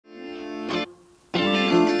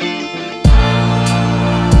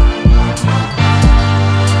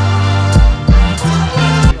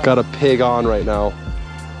Got a pig on right now.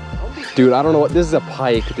 Dude, I don't know what, this is a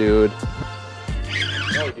pike, dude.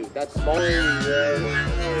 No, dude, that's smaller.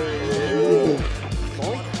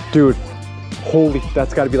 Dude, holy,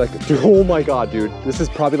 that's gotta be like, dude, oh my God, dude. This is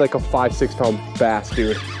probably like a 5-6 pound bass,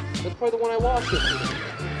 dude. That's probably the one I lost yesterday.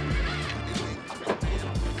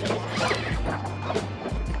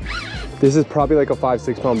 This is probably like a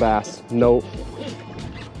 5-6 pound bass. Nope.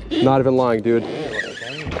 Not even lying, dude.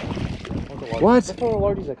 What? That's one of the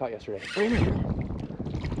largest I caught yesterday. Right here.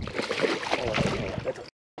 Oh, that's a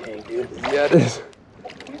tank, dude. Yeah, it is.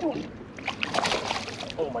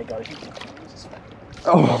 Oh my God.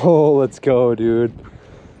 Oh, let's go, dude.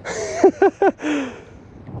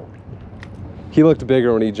 He looked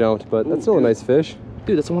bigger when he jumped, but that's still a nice fish.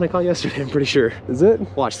 Dude, that's the one I caught yesterday, I'm pretty sure. Is it?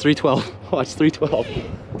 Watch, 312. Watch, 312.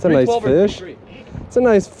 It's a nice fish. It's a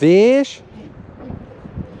nice fish.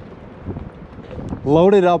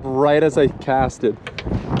 Loaded up right as I cast it.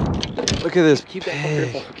 Look at this Keep that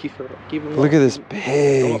pig. careful. Keep him Look at this I want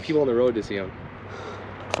pig. people on the road to see him.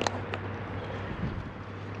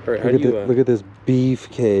 All right, how do you... Look at this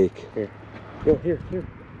beefcake. Here. Yo, here.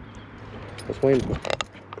 Let's weigh him.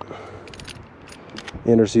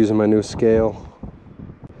 Anders using my new scale.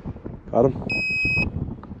 Got him.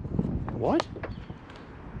 What?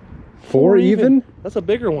 4 even? That's a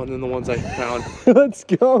bigger one than the ones I found. Let's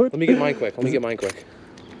go. Let me get mine quick.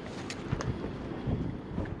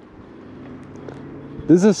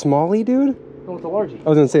 This is a smallie, dude? No, it's a largie. I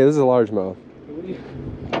was gonna say, this is a largemouth. It's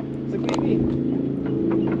a PB.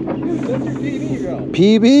 Dude, that's your PB, bro.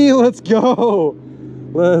 PB, let's go.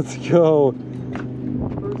 Let's go.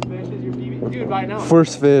 First fish is your PB. Dude, buy an ounce.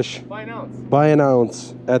 First fish. Buy an ounce. Buy an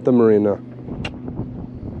ounce at the marina.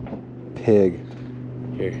 Pig.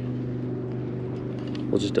 Here.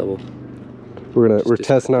 We'll just double. We're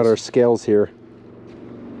testing out our scales here.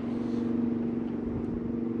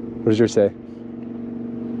 What does yours say?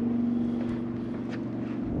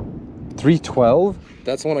 312?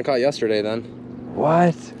 That's the one I caught yesterday then.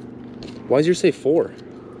 What? Why does yours say 4?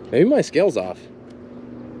 Maybe my scale's off.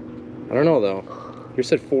 I don't know though. Yours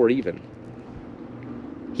said 4 even.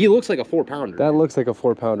 He looks like a 4-pounder. That looks like a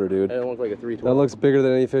 4-pounder, dude. That don't look like a 312. That looks bigger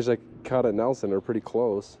than any fish I caught at Nelson, or pretty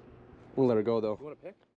close. We'll let her go though. You want to pick?